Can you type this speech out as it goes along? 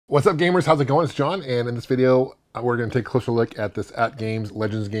What's up, gamers? How's it going? It's John, and in this video, we're going to take a closer look at this AtGames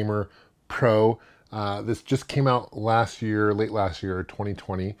Legends Gamer Pro. This just came out last year, late last year,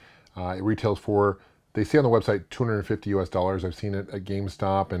 2020. It retails for, they say on the website, $250 US. I've seen it at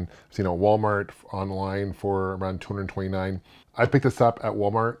GameStop, and I've seen it at Walmart online for around $229. I picked this up at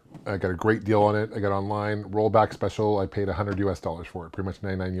Walmart. I got a great deal on it. I got online rollback special. I paid $100 US for it, pretty much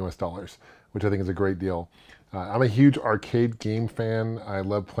 $99 US, which I think is a great deal. I'm a huge arcade game fan. I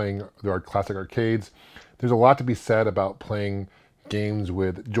love playing the classic arcades. There's a lot to be said about playing games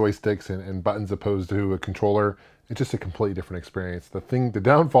with joysticks and buttons opposed to a controller. It's just a completely different experience. The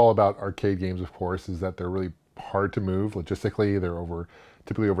downfall about arcade games, of course, is that they're really hard to move logistically. They're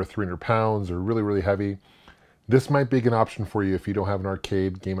typically over 300 pounds. They're really, really heavy. This might be a good option for you if you don't have an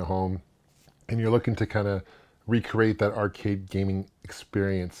arcade game at home and you're looking to kind of recreate that arcade gaming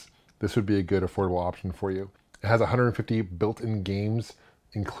experience. This would be a good affordable option for you. It has 150 built-in games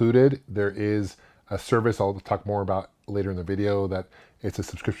included. There is a service I'll talk more about later in the video that it's a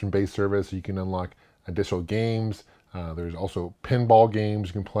subscription-based service. You can unlock additional games. There's also pinball games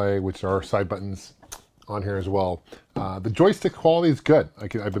you can play, which are side buttons on here as well. The joystick quality is good.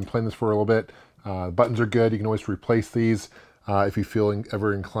 I've been playing this for a little bit. Buttons are good. You can always replace these if you feel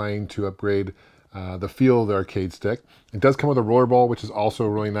ever inclined to upgrade the feel of the arcade stick. It does come with a rollerball, which is also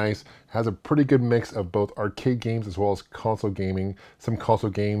really nice. It has a pretty good mix of both arcade games as well as console gaming. Some console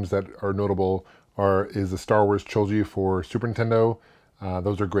games that are notable is the Star Wars trilogy for Super Nintendo.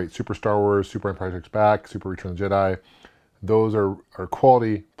 Those are great. Super Star Wars, Super Empire Strikes Back, Super Return of the Jedi. Those are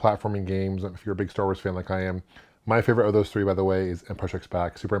quality platforming games if you're a big Star Wars fan like I am. My favorite of those three, by the way, is Empire Strikes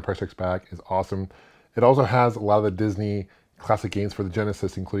Back. Super Empire Strikes Back is awesome. It also has a lot of the Disney classic games for the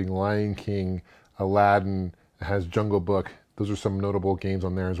Genesis, including Lion King, Aladdin. It has Jungle Book. Those are some notable games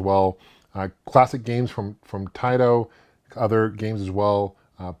on there as well. Classic games from Taito, other games as well.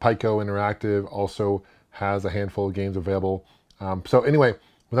 Pico Interactive also has a handful of games available. So anyway,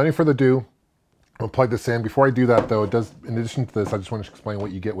 without any further ado, I'll plug this in. Before I do that, though, in addition to this, I just want to explain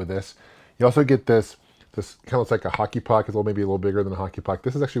what you get with this. You also get this kind of looks like a hockey puck. It's maybe a little bigger than a hockey puck.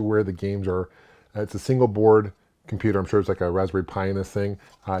 This is actually where the games are. It's a single board computer. I'm sure it's like a Raspberry Pi in this thing.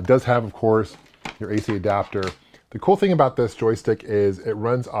 It does have, of course, your AC adapter. The cool thing about this joystick is it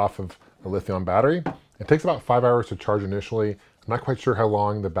runs off of a lithium battery. It takes about 5 hours to charge initially. I'm not quite sure how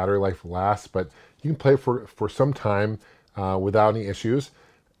long the battery life lasts, but you can play for some time without any issues.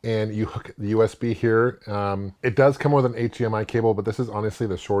 And you hook the USB here. It does come with an HDMI cable, but this is honestly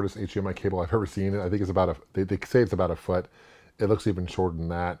the shortest HDMI cable I've ever seen. I think it's about they say it's about a foot. It looks even shorter than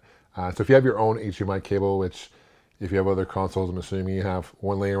that. So if you have your own HDMI cable, which if you have other consoles, I'm assuming you have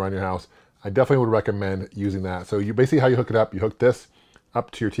one laying around your house, I definitely would recommend using that. So you basically, how you hook it up, you hook this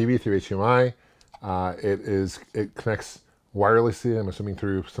up to your TV through HDMI. It connects wirelessly, I'm assuming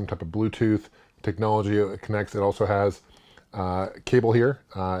through some type of Bluetooth technology. It connects. It also has cable here.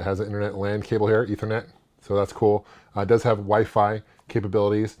 It has an internet LAN cable here, Ethernet. So that's cool. It does have Wi-Fi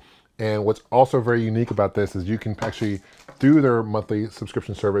capabilities. And what's also very unique about this is you can actually, through their monthly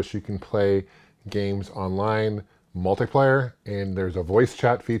subscription service, you can play games online, multiplayer, and there's a voice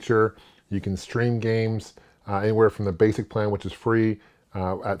chat feature. You can stream games anywhere from the basic plan, which is free,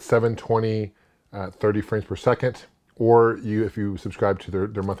 at 720 at 30 frames per second, or if you subscribe to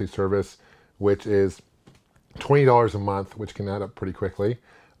their monthly service, which is $20 a month, which can add up pretty quickly.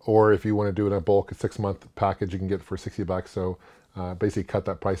 Or if you want to do it in a bulk, a 6-month package, you can get it for $60. So basically cut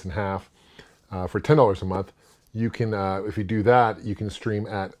that price in half for $10 a month. You can, if you do that, you can stream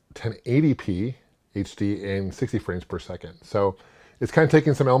at 1080p HD and 60 frames per second. So it's kind of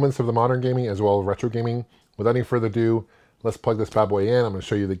taking some elements of the modern gaming as well as retro gaming. Without any further ado, let's plug this bad boy in. I'm going to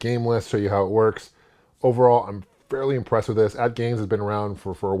show you the game list, show you how it works. Overall, I'm fairly impressed with this. AtGames has been around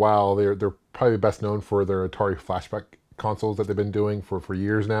for a while. They're probably best known for their Atari flashback consoles that they've been doing for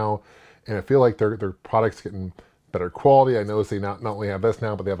years now. And I feel like their product's getting better quality. I notice they not only have this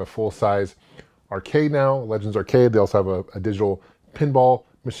now, but they have a full-size arcade now, Legends Arcade. They also have a digital pinball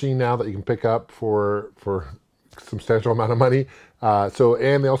machine now that you can pick up for a substantial amount of money.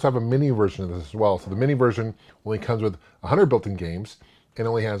 And they also have a mini version of this as well. So the mini version only comes with 100 built-in games and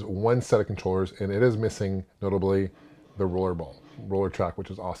only has one set of controllers, and it is missing, notably, the roller track,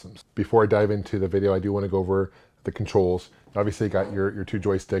 which is awesome. Before I dive into the video, I do want to go over the controls. Obviously, you got your two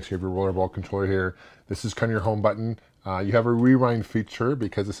joysticks. You have your rollerball controller here. This is kind of your home button. You have a rewind feature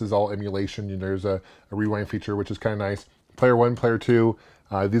because this is all emulation. There's a rewind feature, which is kind of nice. Player 1, player 2.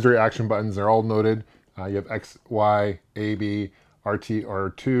 These are your action buttons. They're all noted. You have X, Y, A, B, RT,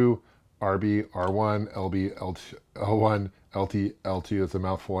 R2, RB, R1, LB, L1, LT, L2. It's a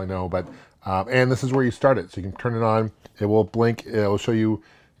mouthful, I know, but and this is where you start it. So you can turn it on. It will blink. It will show you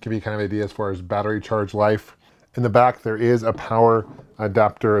give you kind of idea as far as battery charge life. In the back, there is a power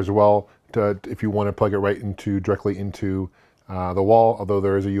adapter as well to, if you want to plug it right directly into the wall, although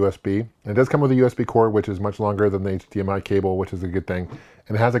there is a USB. And it does come with a USB cord, which is much longer than the HDMI cable, which is a good thing.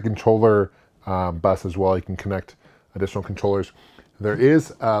 And it has a controller bus as well. You can connect additional controllers. There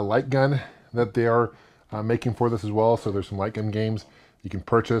is a light gun that they are making for this as well. So there's some light gun games you can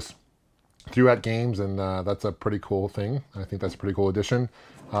purchase through AtGames, and that's a pretty cool thing. I think that's a pretty cool addition.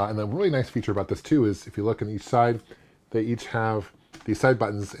 And the really nice feature about this too is if you look on each side, they each have these side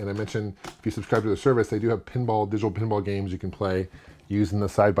buttons. And I mentioned if you subscribe to the service, they do have digital pinball games you can play using the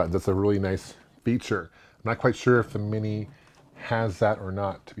side buttons. That's a really nice feature. I'm not quite sure if the Mini has that or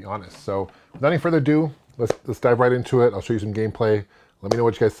not, to be honest. So without any further ado, let's dive right into it. I'll show you some gameplay. Let me know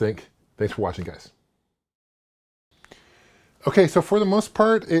what you guys think. Thanks for watching, guys. Okay, so for the most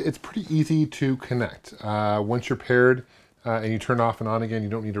part, it's pretty easy to connect. Once you're paired and you turn off and on again, you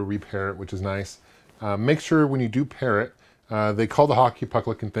don't need to repair it, which is nice. Make sure when you do pair it, they call the hockey puck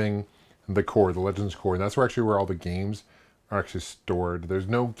looking thing the core, the Legends core, and that's where all the games are actually stored. There's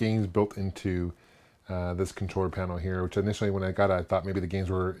no games built into this controller panel here, which initially when I got it, I thought maybe the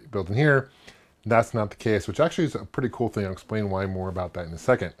games were built in here. That's not the case, which actually is a pretty cool thing. I'll explain why more about that in a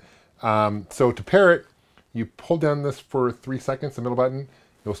second. So to pair it, you pull down this for 3 seconds, the middle button,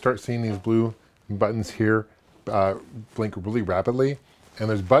 you'll start seeing these blue buttons here blink really rapidly. And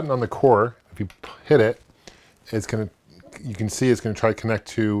there's a button on the core. If you hit it, you can see it's gonna try to connect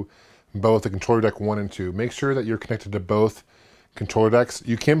to both the controller deck 1 and 2. Make sure that you're connected to both controller decks.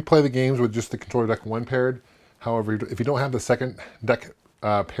 You can play the games with just the controller deck 1 paired. However, if you don't have the second deck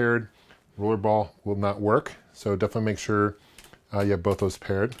paired, rollerball will not work. So definitely make sure you have both those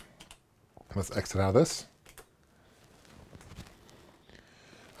paired. Let's exit out of this.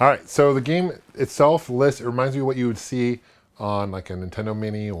 All right, so the game itself lists, it reminds me of what you would see on like a Nintendo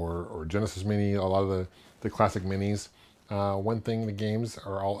Mini or Genesis Mini, a lot of the classic minis. One thing, the games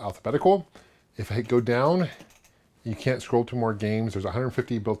are all alphabetical. If I go down, you can't scroll to more games. There's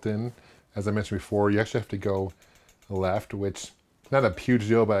 150 built in. As I mentioned before, you actually have to go left, which not a huge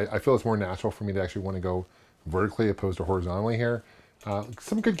deal, but I feel it's more natural for me to actually want to go vertically opposed to horizontally here.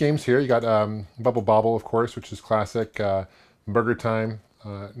 Some good games here. You got Bubble Bobble, of course, which is classic. Burger Time,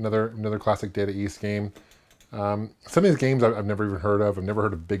 another classic Data East game. Some of these games I've never even heard of. I've never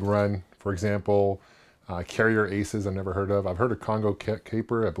heard of Big Run, for example. Carrier Aces I've never heard of. I've heard of Congo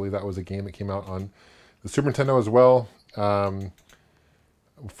Caper. I believe that was a game that came out on the Super Nintendo as well.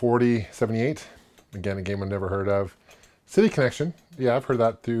 4078, again, a game I've never heard of. City Connection, yeah, I've heard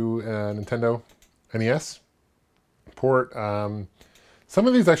that through Nintendo NES port. Some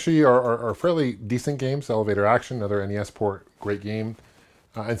of these actually are fairly decent games. Elevator Action, another NES port, great game.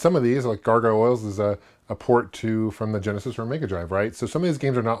 And some of these, like Gargoyles, is a port from the Genesis or Mega Drive, right? So some of these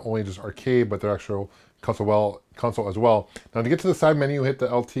games are not only just arcade, but they're actual console as well. Now to get to the side menu, hit the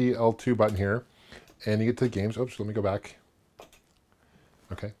LT, L2 button here, and you get to the games. Oops, let me go back.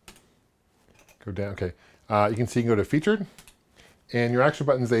 Okay. Go down, okay. You can see you can go to Featured, and your action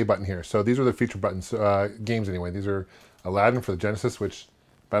button is the A button here. So these are the featured buttons, games anyway. These are Aladdin for the Genesis, which,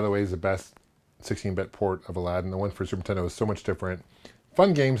 by the way, is the best 16-bit port of Aladdin. The one for Super Nintendo is so much different.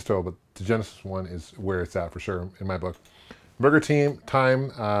 Fun game still, but the Genesis one is where it's at for sure, in my book. Burger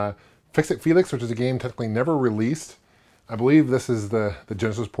Time, Fix It Felix, which is a game technically never released. I believe this is the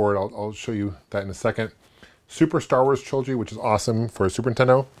Genesis port. I'll show you that in a second. Super Star Wars Trilogy, which is awesome for Super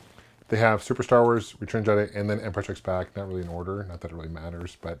Nintendo. They have Super Star Wars, Return Jedi, and then Empire Strikes Back. Not really in order, not that it really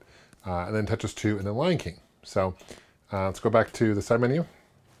matters, but and then Tetris 2, and then Lion King. So let's go back to the side menu.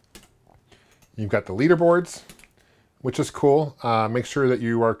 You've got the leaderboards, which is cool. Make sure that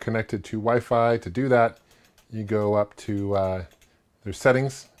you are connected to Wi-Fi. To do that, you go up to there's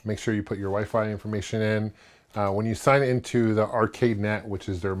settings. Make sure you put your Wi-Fi information in. When you sign into the Arcade Net, which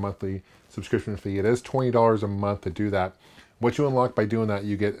is their monthly subscription fee, it is $20 a month to do that. What you unlock by doing that,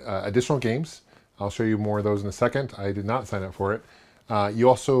 you get additional games. I'll show you more of those in a second. I did not sign up for it. You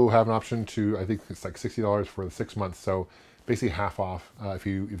also have an option to, I think it's like $60 for the 6 months. So basically half off if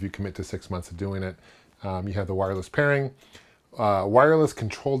you commit to 6 months of doing it. You have the wireless pairing, wireless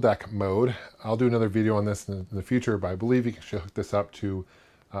control deck mode. I'll do another video on this in the future, but I believe you can actually hook this up to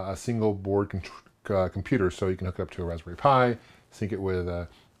a single board computer. So you can hook it up to a Raspberry Pi, sync it with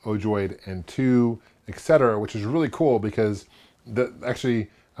Odroid N2, etc., which is really cool because I think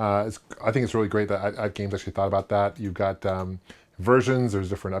it's really great that AtGames actually thought about that. You've got versions, there's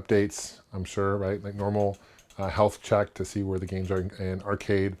different updates, I'm sure, right? Like normal health check to see where the games are in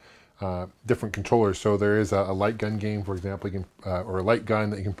arcade, different controllers. So there is a light gun game, for example, you can, or a light gun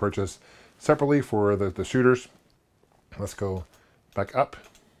that you can purchase separately for the shooters. Let's go back up.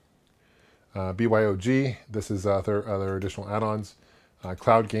 BYOG, this is other additional add-ons.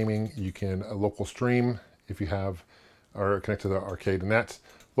 Cloud gaming, you can local stream if you have or connect to the arcade net.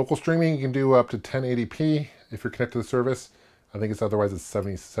 Local streaming, you can do up to 1080p if you're connected to the service. I think it's otherwise it's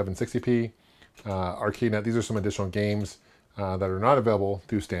 760p. Arcade net, these are some additional games that are not available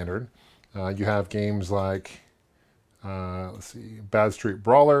through standard. You have games like, let's see, Bad Street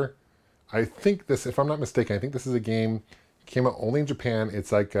Brawler. I think this, if I'm not mistaken, I think this is a game came out only in Japan.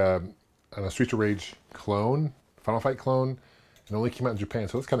 It's like a Streets of Rage clone, Final Fight clone. It only came out in Japan,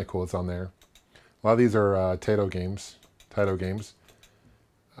 so it's kind of cool. It's on there. A lot of these are Taito games.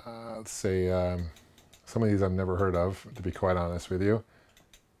 Let's say some of these I've never heard of, to be quite honest with you.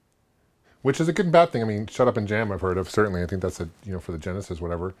 Which is a good and bad thing. I mean, Shut Up and Jam I've heard of, certainly. I think that's for the Genesis,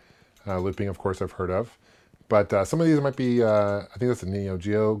 whatever. Looping, of course, I've heard of. But some of these might be, I think that's a Neo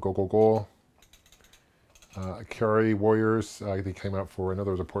Geo, Go Go Go. Akari Warriors, I think came out for, I know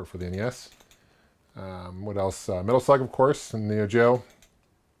there was a port for the NES. What else? Metal Slug, of course, and Neo Geo.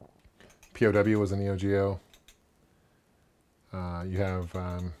 POW was a Neo Geo. You have,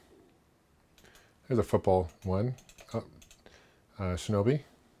 there's a football one. Shinobi.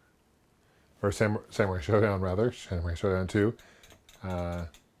 Or Samurai Showdown, rather. Samurai Showdown 2. Let's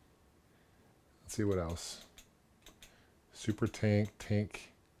see what else. Super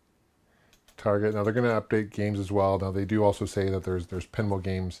Tank, Target. Now they're going to update games as well. Now they do also say that there's pinball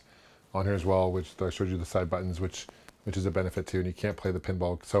games on here as well, which I showed you the side buttons, which is a benefit too, and you can't play the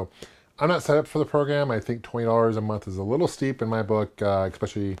pinball. So I'm not set up for the program. I think $20 a month is a little steep in my book,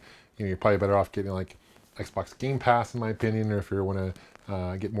 especially, you're probably better off getting like Xbox Game Pass, in my opinion, or if you want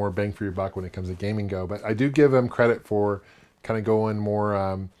to get more bang for your buck when it comes to gaming go. But I do give them credit for kind of going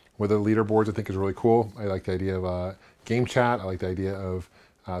more with the leaderboards. I think is really cool. I like the idea of game chat. I like the idea of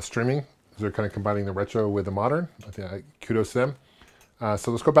streaming. They're kind of combining the retro with the modern. I think kudos to them.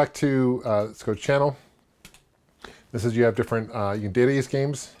 So let's go back to let's go to channel. This is, you have different you can data use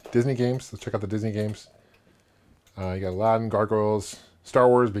games, Disney games. Let's check out the Disney games. You got Aladdin, Gargoyles, Star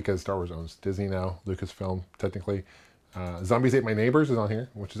Wars, because Star Wars owns Disney now, Lucasfilm technically. Zombies Ate My Neighbors is on here,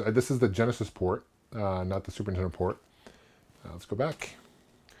 which is this is the Genesis port, not the Super Nintendo port. Let's go back.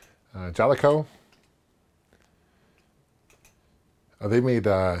 Jalico. They made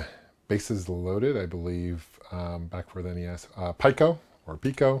Bases Loaded, I believe, back for the NES. Pico, or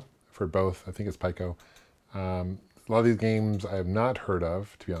Pico, for both. I think it's Pico. A lot of these games I have not heard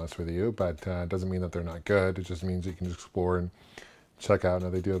of, to be honest with you, but it doesn't mean that they're not good. It just means you can just explore and check out. Now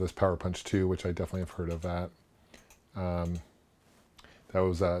they do have this Power Punch 2, which I definitely have heard of that. That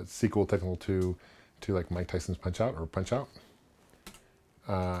was a sequel technical to like Mike Tyson's Punch Out or Punch Out.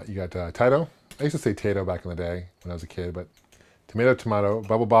 You got Taito. I used to say Tato back in the day when I was a kid, but Tomato,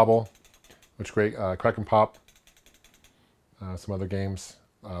 Bubble Bobble, which is great. Crack and Pop. Some other games.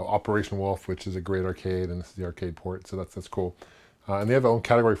 Operation Wolf, which is a great arcade, and this is the arcade port, so that's cool. And they have their own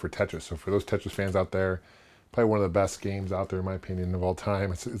category for Tetris. So for those Tetris fans out there, probably one of the best games out there, in my opinion, of all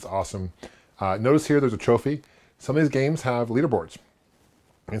time. It's awesome. Notice here there's a trophy. Some of these games have leaderboards.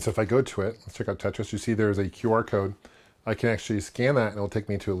 And so if I go to it, let's check out Tetris. You see there's a QR code. I can actually scan that, and it'll take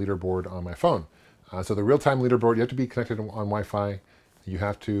me to a leaderboard on my phone. So the real-time leaderboard, you have to be connected on Wi-Fi. You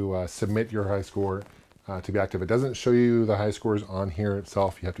have to submit your high score to be active. It doesn't show you the high scores on here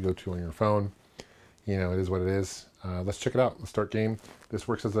itself. You have to go to on your phone. It is what it is. Let's check it out. Let's start game. This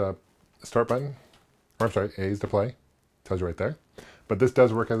works as a start button. Or I'm sorry, A is to play. Tells you right there. But this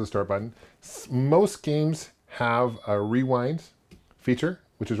does work as a start button. Most games have a rewind feature,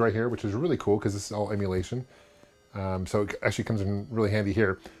 which is right here, which is really cool because this is all emulation. So it actually comes in really handy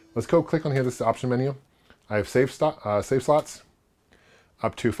here. Let's go click on here. This is the option menu. I have save slots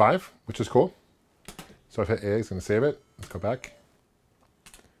up to 5, which is cool. So if I hit A, it's going to save it. Let's go back.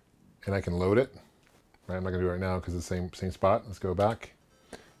 And I can load it. Right, I'm not going to do it right now because it's the same spot. Let's go back.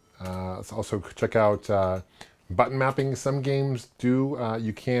 Let's also check out button mapping. Some games do.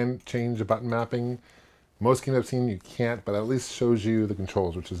 You can change the button mapping. Most games I've seen you can't, but at least shows you the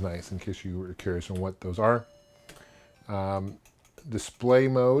controls, which is nice in case you were curious on what those are. Display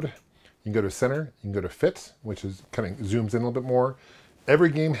mode. You can go to center. You can go to fit, which is kind of zooms in a little bit more.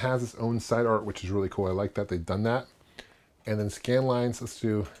 Every game has its own side art, which is really cool. I like that they've done that. And then scan lines. Let's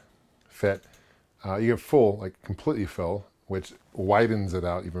do fit. You get full, like completely fill, which widens it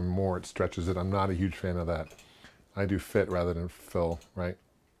out even more. It stretches it. I'm not a huge fan of that. I do fit rather than fill, right?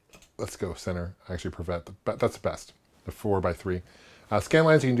 Let's go center. I actually prefer that. That's the best. The 4x3. Scan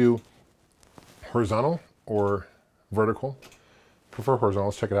lines you can do horizontal or vertical. Prefer horizontal.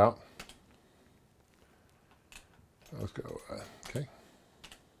 Let's check it out. Let's go. Okay.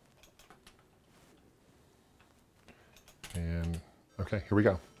 And okay, here we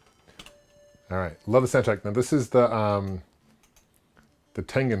go. All right, love the soundtrack. Now this is the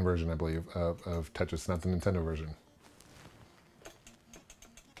Tengen version, I believe, of Tetris, not the Nintendo version.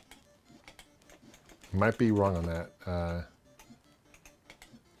 Might be wrong on that.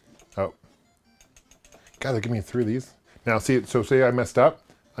 Oh. God, they're giving me 3 of these. Now, see, so say I messed up.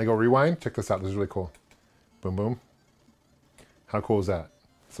 I go rewind. Check this out. This is really cool. Boom, boom. How cool is that?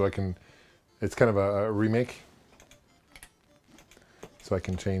 So I can, it's kind of a remake. So I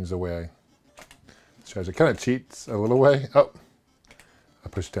can change the way I charge. It kind of cheats a little way. Oh, I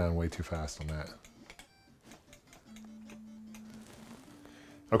pushed down way too fast on that.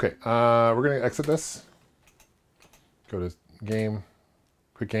 Okay, we're going to exit this. Go to game,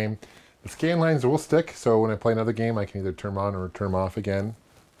 quick game. The scan lines will stick, so when I play another game, I can either turn them on or turn them off again.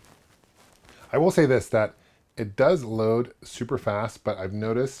 I will say this, that it does load super fast, but I've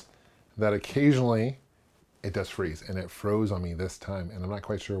noticed that occasionally it does freeze, and it froze on me this time, and I'm not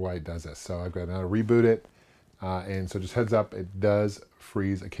quite sure why it does this. So I've got to now reboot it, and so just heads up, it does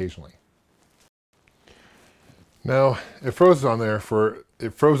freeze occasionally. Now, it froze on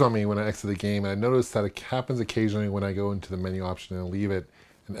me when I exit the game, and I noticed that it happens occasionally when I go into the menu option and leave it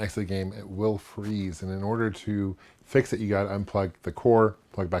and exit the game, it will freeze. And in order to fix it, you got to unplug the core,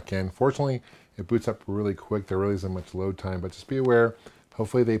 plug back in. Fortunately, it boots up really quick. There really isn't much load time, but just be aware.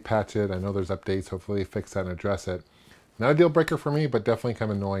 Hopefully they patch it. I know there's updates. Hopefully they fix that and address it. Not a deal breaker for me, but definitely kind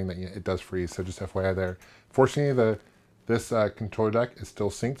of annoying that it does freeze. So just FYI there. Fortunately, this controller deck is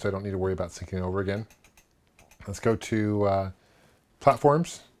still synced, so I don't need to worry about syncing over again. Let's go to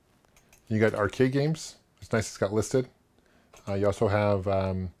platforms. You got arcade games. It's nice it's got listed. You also have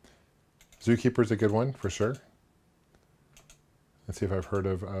Zookeeper's a good one for sure. Let's see if I've heard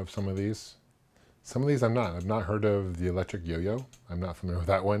of some of these. Some of these I'm not. I've not heard of the Electric Yo-Yo. I'm not familiar with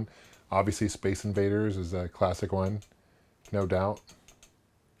that one. Obviously Space Invaders is a classic one, no doubt.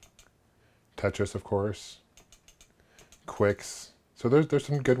 Tetris, of course. Quicks. So there's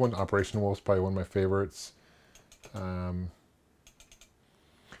some good ones. Operation Wolf's probably one of my favorites.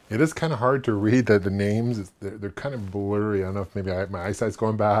 It is kind of hard to read the names. They're kind of blurry. I don't know if maybe my eyesight's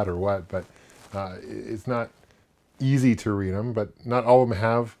going bad or what, but it's not easy to read them. But not all of them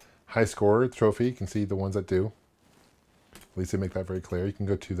have high score trophy. You can see the ones that do. At least they make that very clear. You can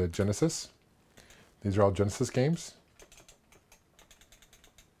go to the Genesis. These are all Genesis games.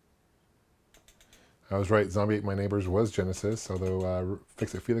 I was right. Zombie Ate My Neighbors was Genesis, although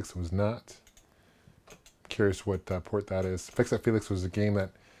Fix-It Felix was not. Curious what port that is. Fix-It Felix was a game that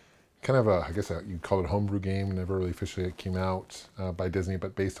kind of I guess you'd call it a homebrew game. Never really officially came out by Disney,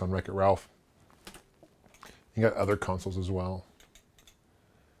 but based on Wreck-It Ralph. You got other consoles as well.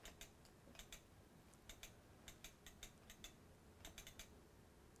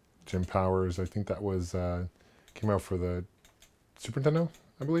 Jim Powers, I think that was came out for the Super Nintendo,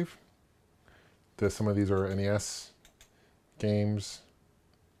 I believe. Some of these are NES games.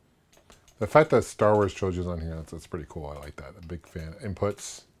 The fact that Star Wars Trilogy is on here, that's pretty cool. I like that. A big fan.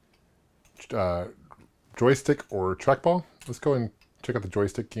 Inputs, joystick or trackball. Let's go and check out the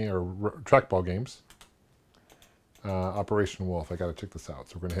joystick game or trackball games. Operation Wolf. I got to check this out.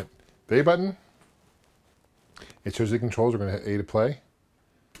 So we're going to hit the A button. It shows the controls. We're going to hit A to play.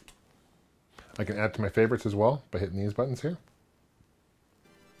 I can add to my favorites as well by hitting these buttons here.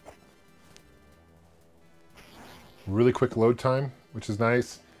 Really quick load time, which is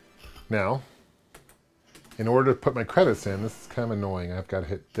nice. Now, in order to put my credits in, this is kind of annoying. I've got to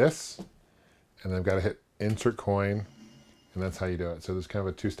hit this, and then I've got to hit insert coin, and that's how you do it. So there's kind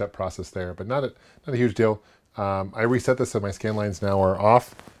of a two-step process there, but not a huge deal. I reset this so my scan lines now are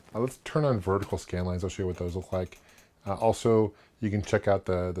off. Let's turn on vertical scan lines. I'll show you what those look like. Also, you can check out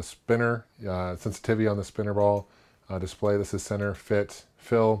the spinner, sensitivity on the spinner ball display. This is center, fit,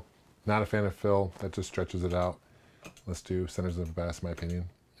 fill. Not a fan of fill. That just stretches it out. Let's do centers of the best, in my opinion.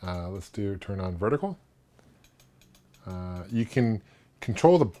 Let's do turn on vertical. You can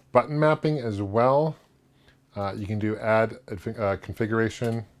control the button mapping as well. You can do add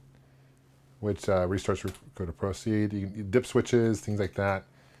configuration, which restarts go to proceed. You can dip switches, things like that.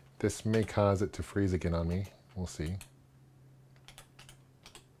 This may cause it to freeze again on me. We'll see.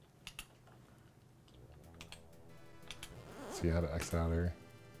 See how to exit out of here.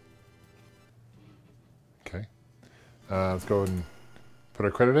 Okay. Let's go and put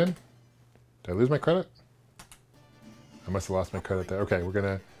our credit in. Did I lose my credit? I must have lost my credit there. Okay, we're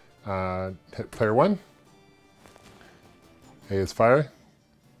gonna hit player 1. A is fire.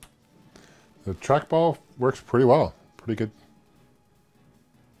 The trackball works pretty well. Pretty good.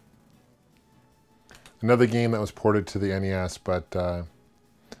 Another game that was ported to the NES, but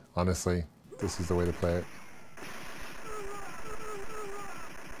honestly, this is the way to play it.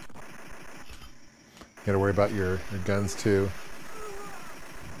 gotta worry about your guns too.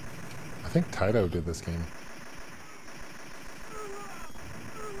 I think Taito did this game.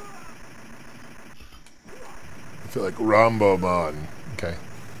 I feel like Rambo-man. Okay.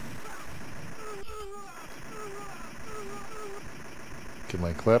 Get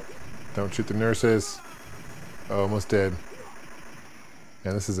my clip. Don't shoot the nurses. Oh, almost dead.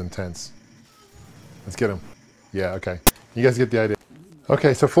 Man, this is intense. Let's get him. Yeah, okay. You guys get the idea.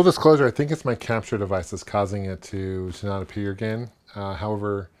 Okay, so full disclosure, I think it's my capture device that's causing it to not appear again.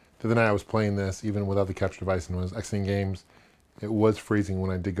 However, the other night I was playing this, even without the capture device, and was exiting games. It was freezing when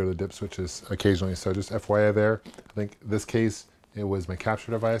I did go to the dip switches occasionally, so just FYI there. I think this case, it was my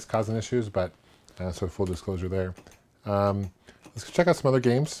capture device causing issues, but so full disclosure there. Let's check out some other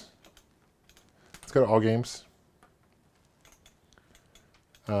games. Let's go to all games.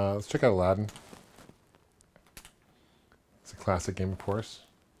 Let's check out Aladdin. It's a classic game, of course,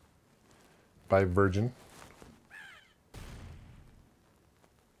 by Virgin.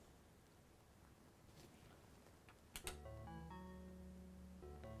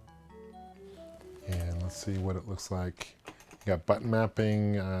 And let's see what it looks like. You got button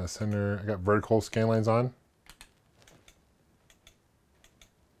mapping, center. I got vertical scan lines on.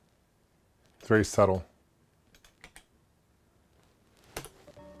 It's very subtle.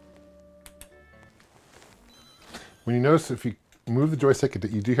 When you notice, if you move the joystick,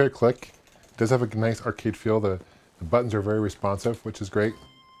 you do hear it click. It does have a nice arcade feel. The buttons are very responsive, which is great.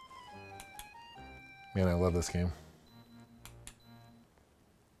 Man, I love this game.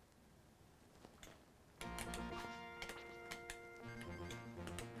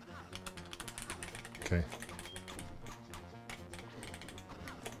 Okay.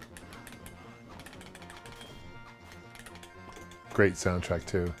 Great soundtrack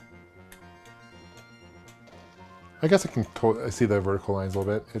too. I guess I can see the vertical lines a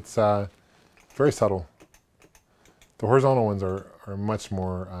little bit. It's very subtle. The horizontal ones are much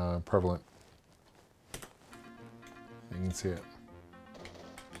more prevalent. You can see it.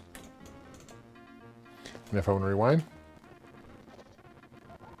 And if I want to rewind,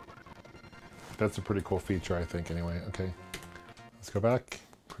 that's a pretty cool feature, I think, anyway. Okay, let's go back.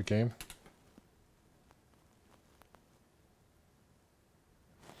 Quick game.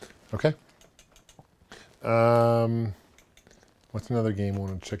 Okay. What's another game I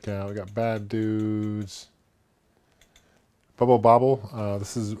want to check out? We got Bad Dudes. Bubble Bobble.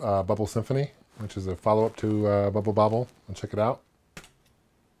 This is Bubble Symphony, which is a follow-up to Bubble Bobble. I'll check it out.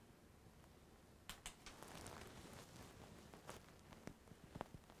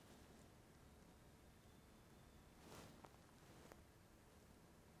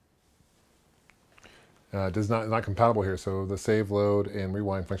 Does not compatible here, so the save, load, and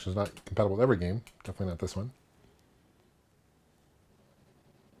rewind function is not compatible with every game. Definitely not this one.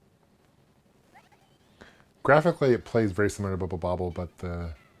 Graphically, it plays very similar to Bubble Bobble, but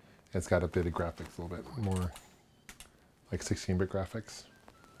it's got updated graphics a little bit more, like 16-bit graphics.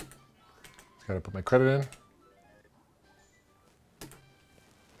 Just got to put my credit in.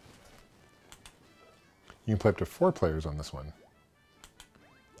 You can play up to 4 players on this one.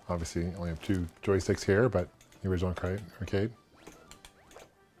 Obviously, you only have 2 joysticks here, but the original arcade.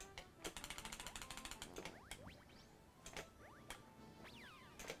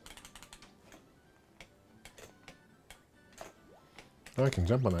 Oh, I can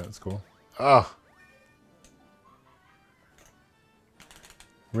jump on that. That's cool. Ah!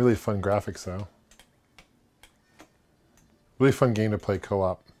 Really fun graphics, though. Really fun game to play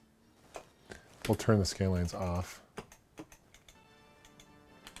co-op. We'll turn the scan lines off.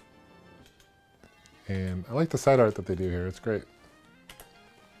 And I like the side art that they do here. It's great.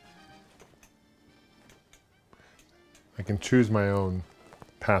 I can choose my own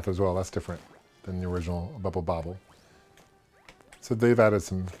path as well. That's different than the original Bubble Bobble. So they've added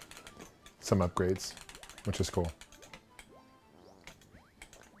some upgrades, which is cool.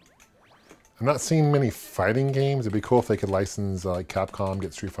 I'm not seeing many fighting games. It'd be cool if they could license like Capcom,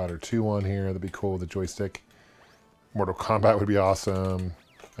 get Street Fighter 2 on here. That'd be cool with the joystick. Mortal Kombat would be awesome.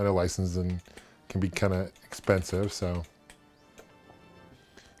 I know licensing can be kind of expensive, so.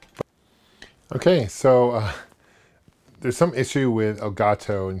 Okay, so there's some issue with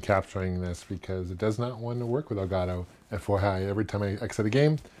Elgato in capturing this because it does not want to work with Elgato. FYI, every time I exit a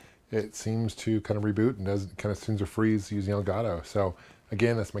game, it seems to kind of reboot and kind of seems to freeze using Elgato. So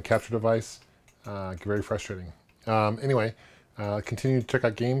again, that's my capture device. Very frustrating. Anyway, continue to check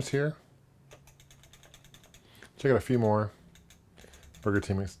out games here. Check out a few more. Burger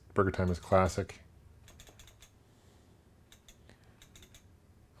Time is classic.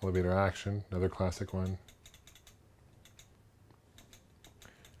 Elevator Action, another classic one.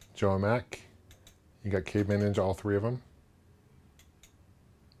 Joe and Mac. You got Caveman Ninja, all three of them.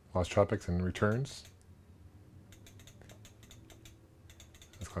 Lost Tropics and Returns.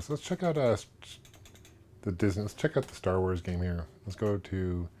 That's class. Let's check out the Disney. Let's check out the Star Wars game here. Let's go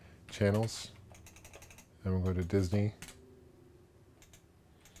to Channels. And we'll go to Disney.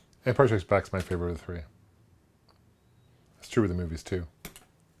 Empire Strikes Back's my favorite of the three. That's true with the movies too.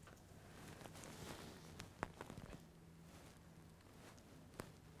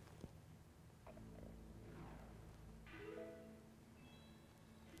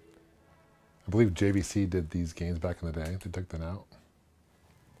 I believe JVC did these games back in the day. They took them out.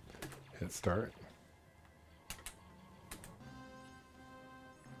 Hit start.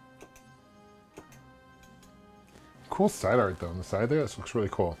 Cool side art though on the side there. This looks really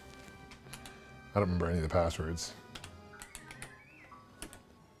cool. I don't remember any of the passwords.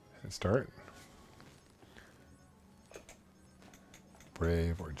 Hit start.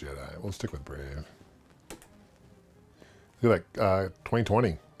 Brave or Jedi? We'll stick with Brave. Look at that,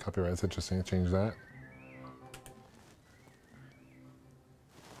 2020 copyright. That's interesting. Change that.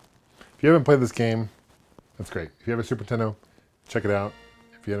 If you haven't played this game, that's great. If you have a Super Nintendo, check it out.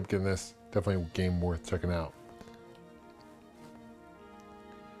 If you end up getting this, definitely a game worth checking out.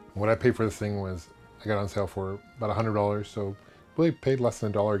 What I paid for this thing was, I got on sale for about $100, so really paid less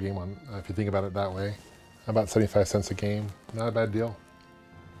than $1 a game on, if you think about it that way. About 75 cents a game, not a bad deal.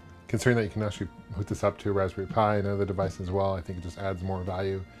 Considering that you can actually hook this up to a Raspberry Pi and other devices as well, I think it just adds more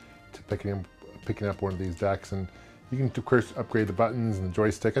value to picking up one of these decks. And you can, of course, upgrade the buttons and the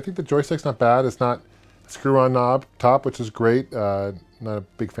joystick. I think the joystick's not bad. It's not a screw-on knob top, which is great. Not a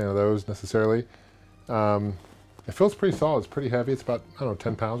big fan of those necessarily. It feels pretty solid. It's pretty heavy. It's about, I don't know,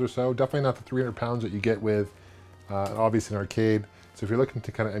 10 pounds or so. Definitely not the 300 pounds that you get with, obviously, an arcade. So if you're looking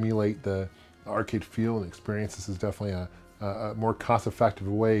to kind of emulate the arcade feel and experience, this is definitely a more cost-effective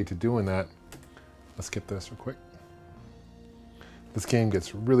way to doing that. Let's skip this real quick. This game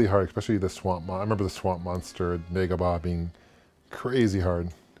gets really hard, especially the Swamp Monster. I remember the Swamp Monster, Dagobah being crazy hard.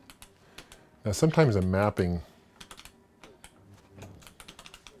 Now sometimes the mapping,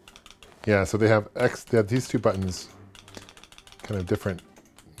 yeah, so they have these two buttons, kind of different.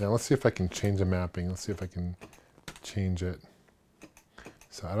 Now let's see if I can change the mapping. Let's see if I can change it.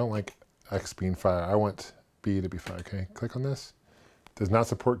 So I don't like X being fire. I want B to be fire. Okay, click on this. Does not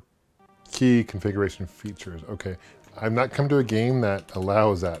support key configuration features. Okay, I've not come to a game that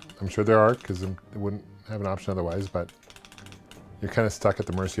allows that. I'm sure there are, because it wouldn't have an option otherwise, but you're kind of stuck at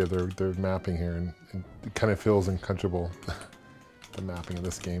the mercy of their mapping here, and it kind of feels uncomfortable, the mapping of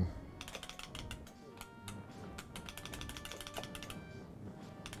this game.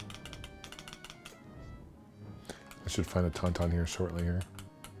 I should find a Tauntaun here shortly here.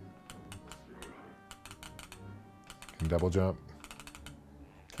 Can double jump.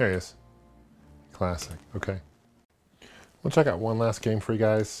 There he is. Classic. Okay. We'll check out one last game for you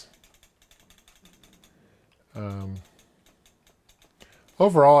guys.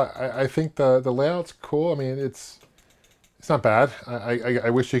 Overall, I think the layout's cool. I mean, it's not bad. I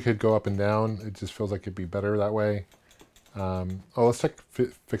wish you could go up and down. It just feels like it'd be better that way. Oh, let's check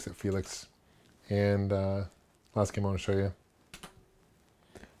Fix-It Felix. And last game I want to show you.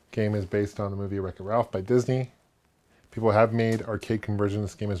 Game is based on the movie Wreck-It Ralph by Disney. People have made arcade conversions of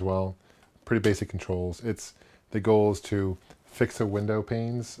this game as well. Pretty basic controls. The goal is to fix the window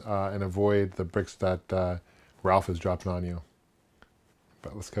panes and avoid the bricks that Ralph is dropping on you.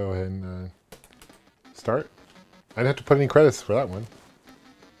 But let's go ahead and start. I didn't have to put any credits for that one.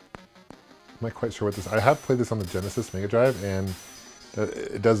 I'm not quite sure what this... I have played this on the Genesis Mega Drive, and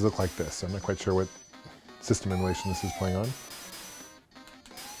it does look like this. I'm not quite sure what system emulation this is playing on.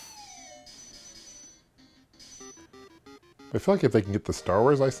 I feel like if they can get the Star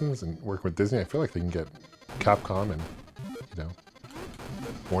Wars license and work with Disney, I feel like they can get Capcom and, you know,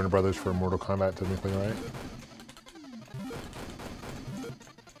 Warner Brothers for Mortal Kombat technically, right?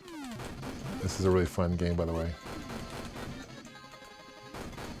 This is a really fun game, by the way.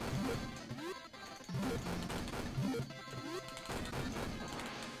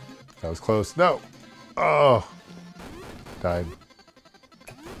 That was close. No! Oh! Died.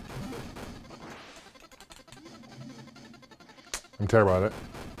 I'm terrible at it.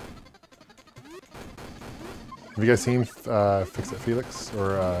 Have you guys seen Fix-It Felix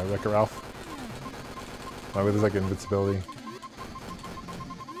or Wreck-It Ralph? With his like invincibility.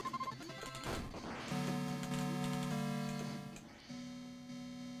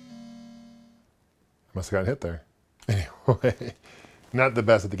 Must have gotten hit there. Anyway, not the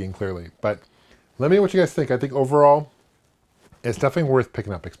best at the game clearly, but let me know what you guys think. I think overall, it's definitely worth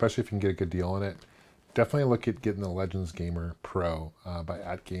picking up, especially if you can get a good deal on it. Definitely look at getting the Legends Gamer Pro by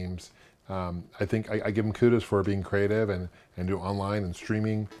AtGames. I think I give them kudos for being creative and do online and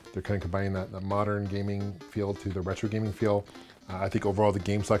streaming. They're kind of combining that modern gaming feel to the retro gaming feel. I think overall the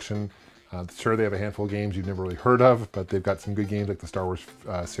game selection, sure they have a handful of games you've never really heard of, but they've got some good games like the Star Wars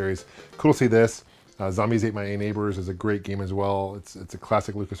series. Cool to see this. Zombies Ate My Neighbors is a great game as well. It's a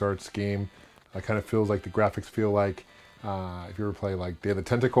classic LucasArts game. It kind of feels like the graphics feel like if you ever play like Day of the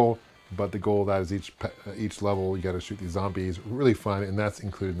Tentacle, but the goal of that is each level you got to shoot these zombies. Really fun, and that's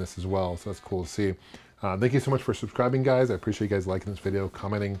included in this as well, so that's cool to see. Thank you so much for subscribing, guys. I appreciate you guys liking this video,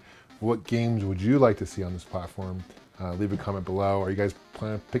 commenting. What games would you like to see on this platform? Leave a comment below. Are you guys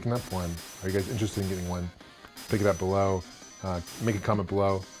planning on picking up one? Are you guys interested in getting one? Pick it up below. Make a comment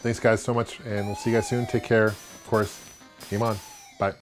below. Thanks, guys, so much, and we'll see you guys soon. Take care. Of course, game on.